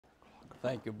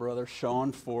Thank you, Brother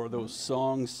Sean, for those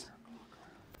songs.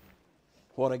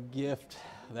 What a gift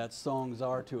that songs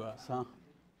are to us, huh?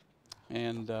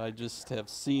 And I just have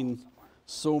seen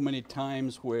so many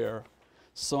times where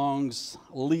songs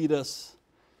lead us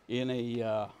in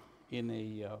a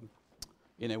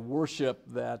worship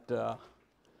that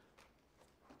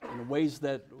in ways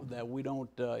that we don't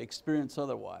experience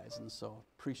otherwise, and so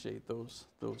appreciate those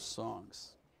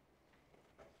songs.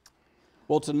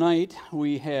 Well, tonight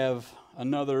we have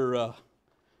another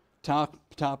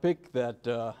topic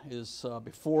that is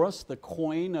before us, the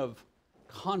coin of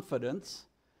confidence.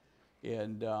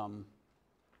 And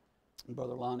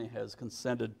Brother Lonnie has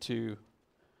consented to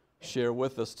share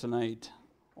with us tonight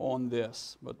on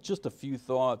this. But just a few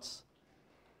thoughts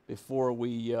before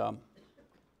we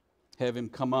have him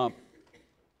come up.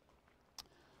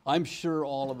 I'm sure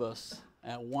all of us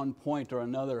at one point or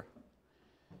another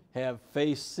have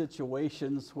faced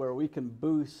situations where we can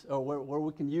boost, or where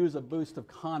we can use a boost of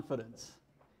confidence,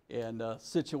 and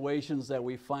situations that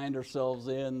we find ourselves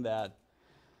in that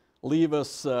leave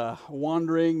us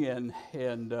wandering and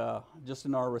just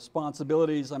in our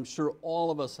responsibilities. I'm sure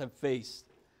all of us have faced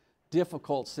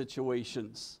difficult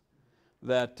situations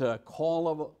that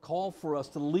call for us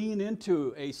to lean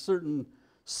into a certain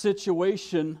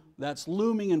situation that's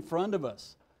looming in front of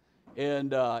us.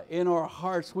 And in our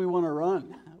hearts, we want to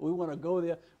run. We want to go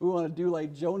there. We want to do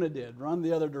like Jonah did, run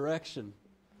the other direction.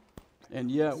 And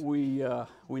yet we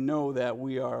know that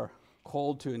we are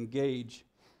called to engage,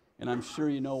 and I'm sure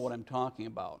you know what I'm talking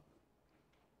about.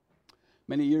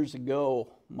 Many years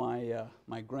ago, my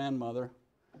grandmother,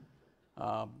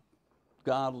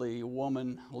 godly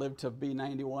woman, lived to be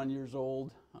 91 years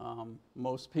old.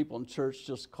 Most people in church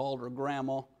just called her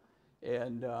Grandma,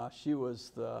 and she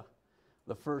was the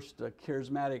first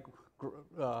charismatic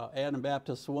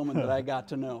Anabaptist woman that I got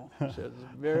to know. She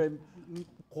was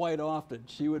quite often,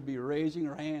 she would be raising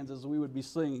her hands as we would be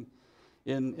singing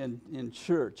in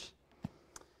church.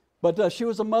 But she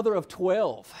was a mother of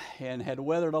 12 and had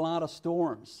weathered a lot of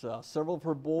storms. Several of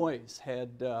her boys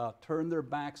had turned their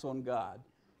backs on God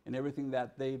and everything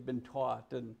that they'd been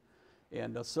taught, and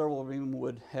several of them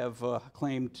would have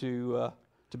claimed to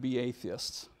be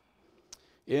atheists.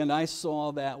 And I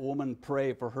saw that woman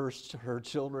pray for her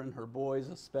children, her boys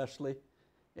especially,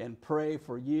 and pray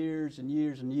for years and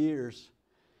years and years.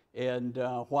 And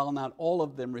while not all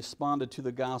of them responded to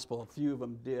the gospel, a few of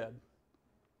them did.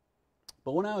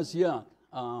 But when I was young,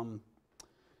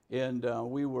 and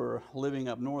we were living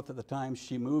up north at the time,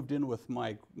 she moved in with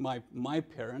my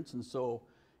parents, and so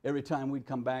every time we'd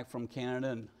come back from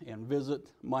Canada and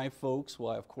visit my folks,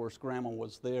 well, of course, Grandma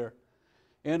was there.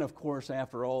 And of course,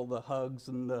 after all the hugs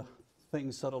and the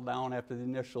things settled down after the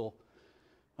initial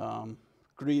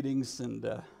greetings,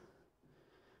 and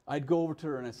I'd go over to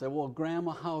her and I'd say, "Well,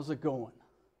 Grandma, how's it going?"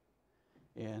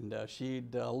 And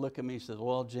she'd look at me and she said,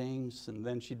 "Well, James," and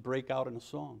then she'd break out in a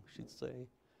song. She'd say,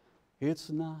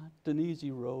 "It's not an easy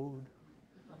road.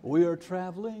 We are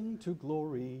traveling to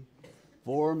glory,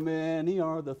 for many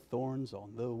are the thorns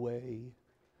on the way."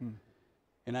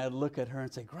 And I'd look at her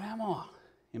and say, "Grandma,"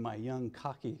 in my young,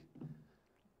 cocky,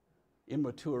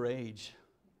 immature age,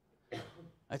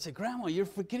 I'd say, "Grandma, you're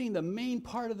forgetting the main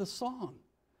part of the song.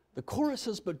 The chorus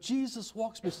says, 'But Jesus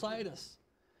walks beside us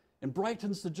and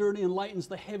brightens the journey and lightens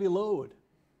the heavy load.'"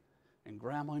 And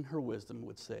Grandma, in her wisdom,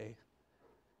 would say,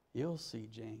 "You'll see,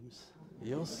 James,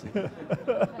 you'll see." And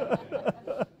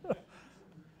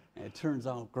it turns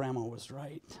out Grandma was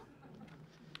right.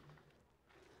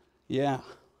 Yeah,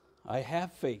 I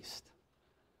have faced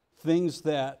things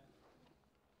that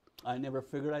I never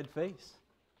figured I'd face.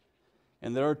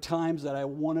 And there are times that I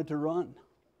wanted to run.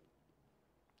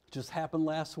 It just happened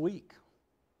last week.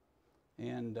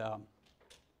 And,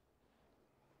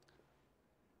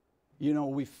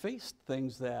 we faced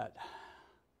things that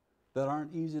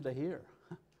aren't easy to hear.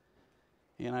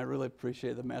 And I really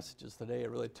appreciate the messages today.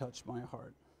 It really touched my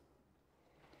heart.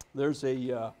 There's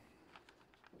a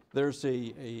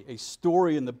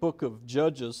story in the book of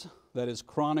Judges that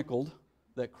chronicles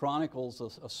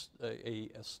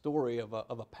a story of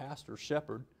a pastor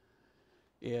shepherd,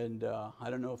 and I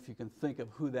don't know if you can think of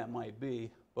who that might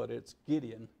be, but it's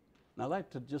Gideon. And I'd like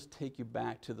to just take you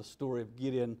back to the story of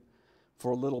Gideon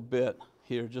for a little bit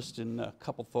here, just in a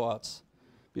couple thoughts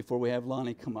before we have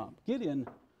Lonnie come up. Gideon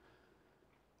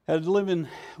was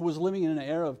living in an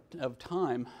era of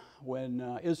time when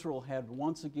Israel had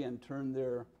once again turned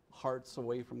their hearts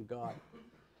away from God.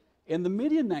 And the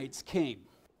Midianites came.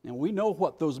 And we know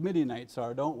what those Midianites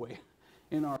are, don't we,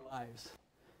 in our lives.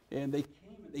 And they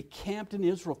camped in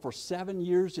Israel for 7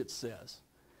 years, it says.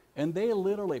 And they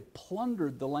literally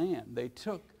plundered the land. They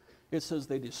took It says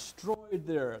they destroyed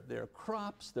their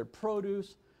crops, their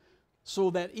produce,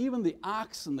 so that even the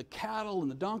ox and the cattle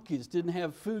and the donkeys didn't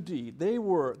have food to eat. They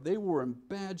were in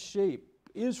bad shape.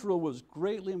 Israel was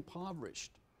greatly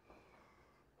impoverished.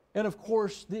 And of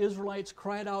course, the Israelites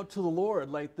cried out to the Lord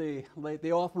like they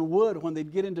often would when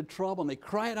they'd get into trouble, and they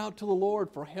cried out to the Lord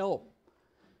for help.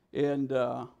 And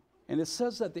it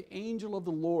says that the angel of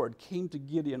the Lord came to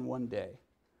Gideon one day.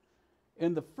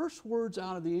 And the first words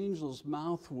out of the angel's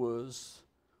mouth was,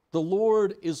 "The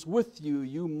Lord is with you,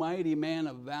 you mighty man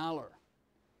of valor."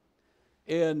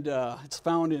 And it's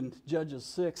found in Judges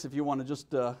 6, if you want to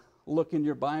just look in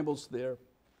your Bibles there.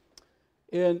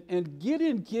 And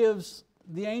Gideon gives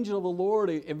the angel of the Lord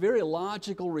a very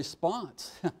logical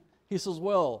response. He says,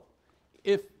 well,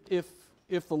 if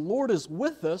the Lord is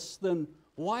with us, then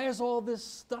why is all this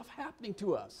stuff happening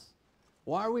to us?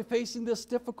 Why are we facing this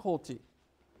difficulty?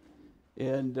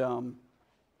 And the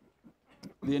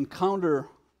encounter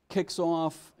kicks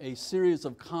off a series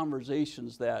of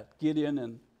conversations that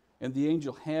Gideon and the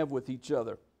angel have with each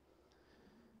other.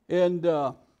 And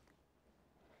the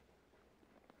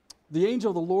angel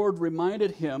of the Lord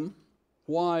reminded him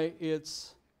why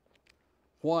it's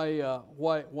a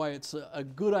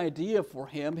good idea for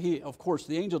him. Of course,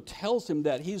 the angel tells him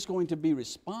that he's going to be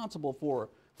responsible for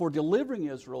delivering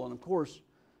Israel, and of course,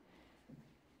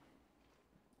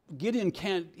 Gideon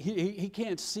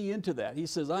can't see into that. He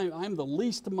says, I'm the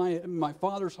least in my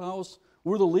father's house.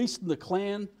 We're the least in the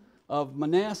clan of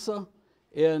Manasseh,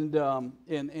 and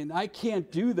I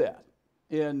can't do that.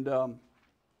 And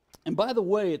by the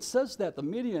way, it says that the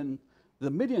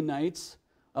Midianites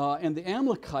and the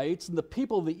Amalekites and the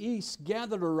people of the east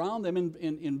gathered around them.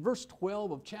 In verse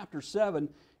 12 of chapter 7,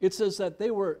 it says that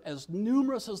they were as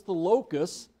numerous as the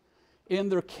locusts, and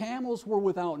their camels were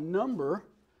without number,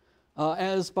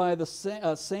 as by the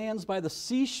sands by the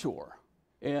seashore.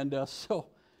 And so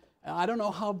I don't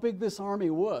know how big this army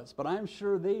was, but I'm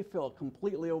sure they felt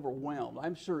completely overwhelmed.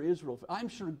 I'm sure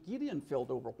Gideon felt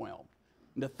overwhelmed.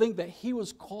 And to think that he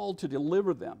was called to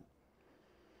deliver them.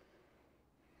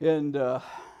 And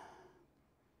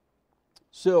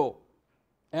so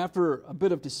after a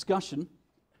bit of discussion,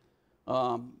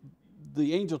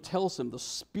 the angel tells him, the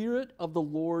Spirit of the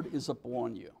Lord is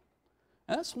upon you.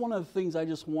 And that's one of the things I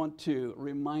just want to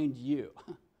remind you,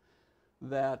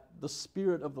 that the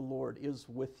Spirit of the Lord is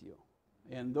with you.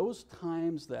 And those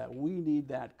times that we need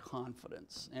that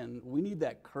confidence and we need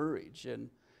that courage and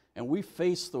we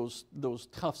face those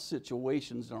tough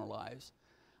situations in our lives,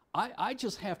 I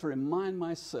just have to remind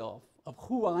myself of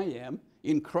who I am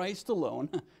in Christ alone.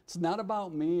 It's not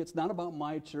about me. It's not about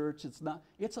my church. It's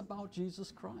about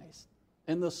Jesus Christ.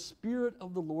 And the Spirit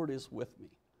of the Lord is with me.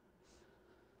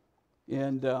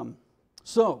 And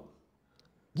so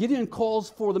Gideon calls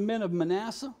for the men of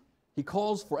Manasseh. He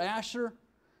calls for Asher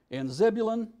and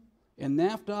Zebulun and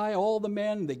Naphtali, all the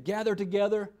men. They gather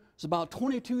together. It's about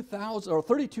 22,000 or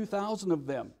 32,000 of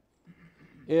them.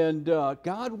 And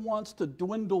God wants to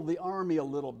dwindle the army a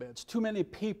little bit. It's too many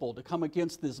people to come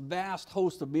against this vast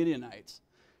host of Midianites.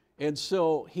 And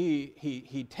so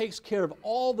he takes care of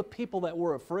all the people that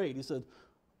were afraid. He said,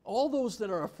 all those that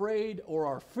are afraid or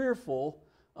are fearful,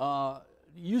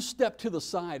 you step to the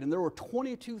side. And there were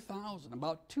 22,000,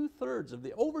 about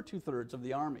over two-thirds of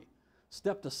the army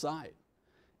stepped aside.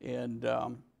 And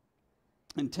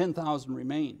 10,000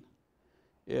 remain.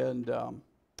 And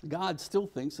God still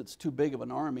thinks it's too big of an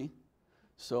army,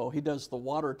 so he does the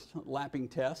water lapping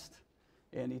test,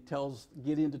 and he tells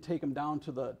Gideon to take him down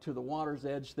to the water's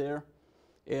edge there.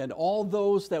 And all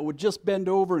those that would just bend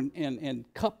over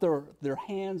and cup their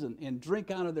hands and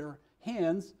drink out of their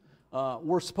hands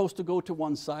were supposed to go to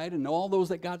one side, and all those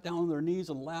that got down on their knees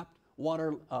and lapped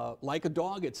water like a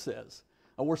dog, it says,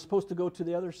 were supposed to go to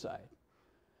the other side.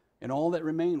 And all that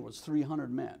remained was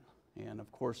 300 men. And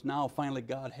of course, now finally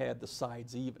God had the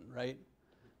sides even, right?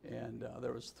 And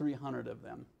there was 300 of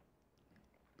them.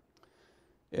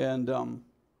 And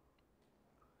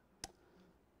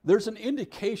there's an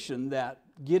indication that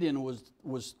Gideon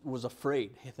was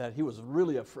afraid, that he was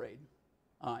really afraid.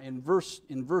 In verse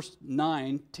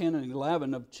 9, 10, and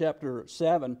 11 of chapter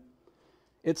 7,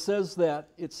 it says that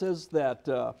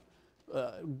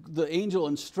the angel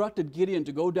instructed Gideon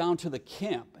to go down to the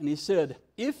camp. And he said,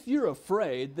 if you're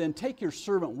afraid, then take your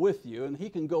servant with you, and he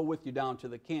can go with you down to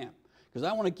the camp. Because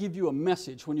I want to give you a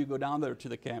message when you go down there to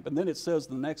the camp. And then it says,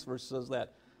 the next verse says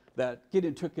that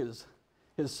Gideon took his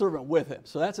servant with him.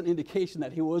 So that's an indication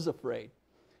that he was afraid.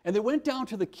 And they went down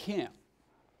to the camp.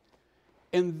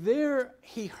 And there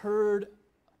he heard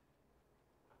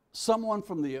someone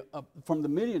from the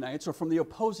Midianites, or from the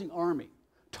opposing army,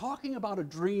 talking about a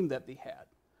dream that they had.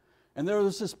 And there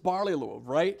was this barley loaf,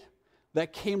 right,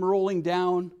 that came rolling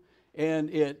down, and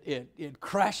it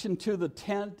crashed into the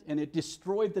tent, and it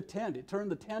destroyed the tent. It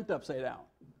turned the tent upside down.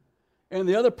 And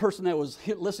the other person that was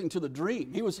listening to the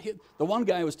dream, the one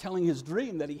guy was telling his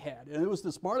dream that he had, and it was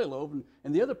this barley loaf,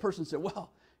 and the other person said,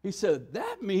 well, he said,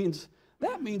 that's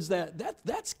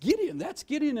Gideon. That's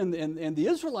Gideon and the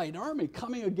Israelite army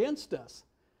coming against us.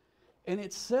 And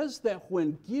it says that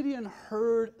when Gideon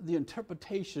heard the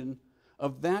interpretation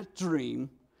of that dream,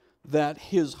 that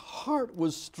his heart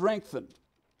was strengthened.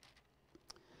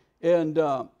 And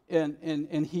it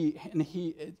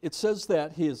says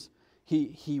that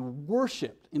he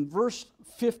worshiped. In verse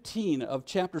 15 of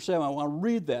chapter 7, I want to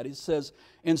read that. It says,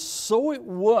 and so it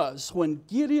was when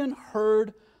Gideon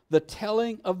heard the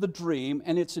telling of the dream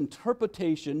and its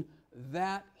interpretation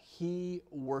that he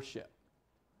worshiped.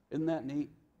 Isn't that neat?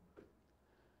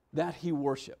 That he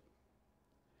worshiped.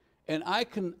 And I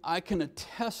can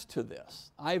attest to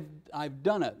this. I've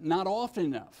done it, not often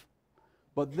enough,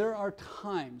 but there are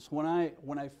times when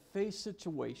I face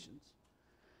situations,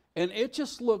 and it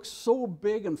just looks so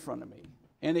big in front of me,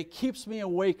 and it keeps me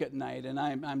awake at night, and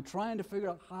I'm trying to figure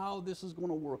out how this is going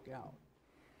to work out.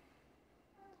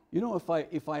 You know, if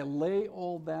I lay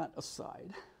all that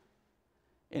aside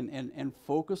and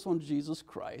focus on Jesus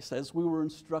Christ, as we were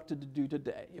instructed to do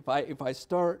today, if I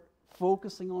start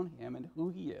focusing on Him and who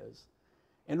He is,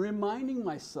 and reminding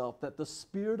myself that the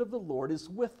Spirit of the Lord is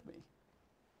with me,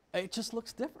 it just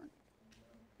looks different.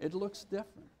 It looks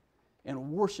different.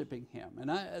 And worshiping Him. And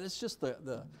it's just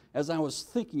as I was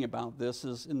thinking about this,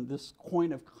 is in this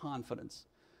coin of confidence,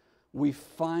 we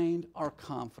find our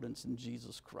confidence in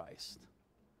Jesus Christ.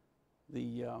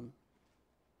 The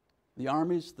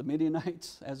armies, the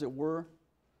Midianites, as it were,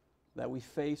 that we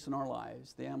face in our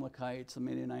lives, the Amalekites, the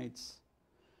Midianites,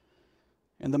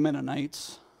 and the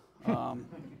Mennonites,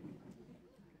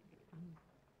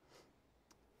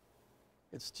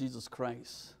 it's Jesus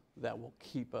Christ that will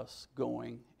keep us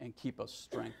going and keep us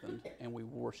strengthened, and we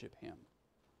worship Him.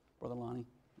 Brother Lonnie,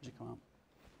 would you come out?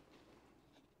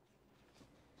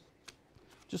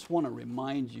 Just want to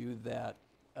remind you that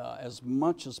as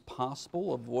much as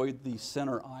possible, avoid the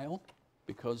center aisle,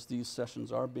 because these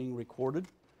sessions are being recorded,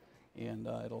 and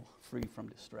it'll free from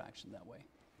distraction that way.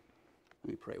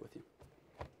 Let me pray with you.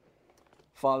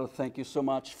 Father, thank you so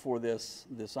much for this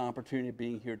opportunity of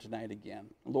being here tonight again.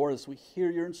 Lord, as we hear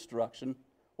your instruction,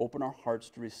 open our hearts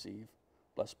to receive.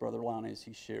 Bless Brother Lonnie as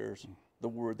he shares the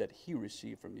word that he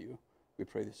received from you. We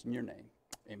pray this in your name.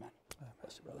 Amen.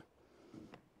 Bless you, brother.